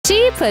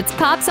She puts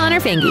pops on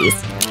her fingies.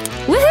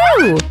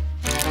 Woohoo!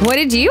 What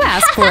did you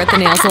ask for at the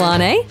nail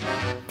salon, eh?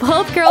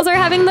 Both girls are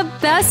having the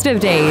best of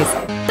days.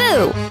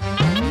 Boo!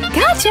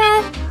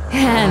 Gotcha!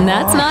 And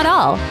that's not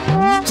all.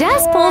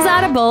 Jess pulls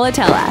out a bowl of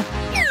Tella.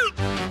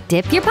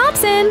 Dip your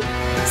pops in.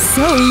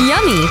 So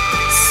yummy!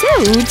 So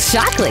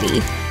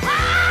chocolatey!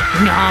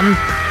 Nom!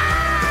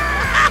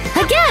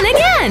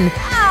 Again!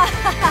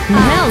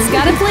 Mel's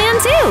got a plan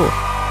too!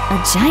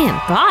 A giant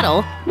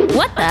bottle?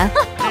 What the?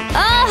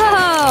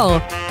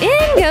 Oh!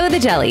 In go the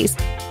jellies!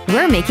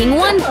 We're making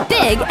one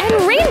big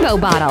and rainbow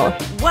bottle!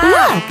 Wow!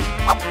 Look!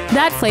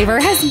 That flavor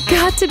has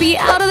got to be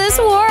out of this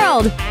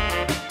world!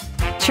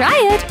 Try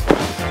it!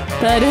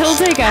 But it'll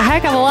take a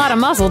heck of a lot of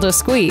muscle to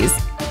squeeze.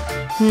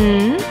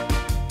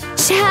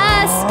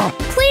 Jess!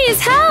 Please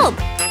help!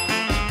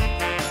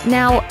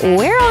 Now,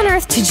 where on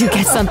earth did you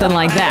get something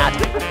like that?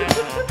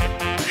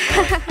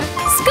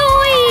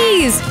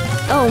 Squeeze!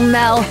 Oh,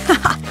 Mel.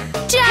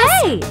 Jess!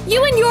 Hey!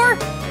 You and your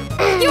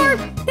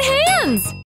hands!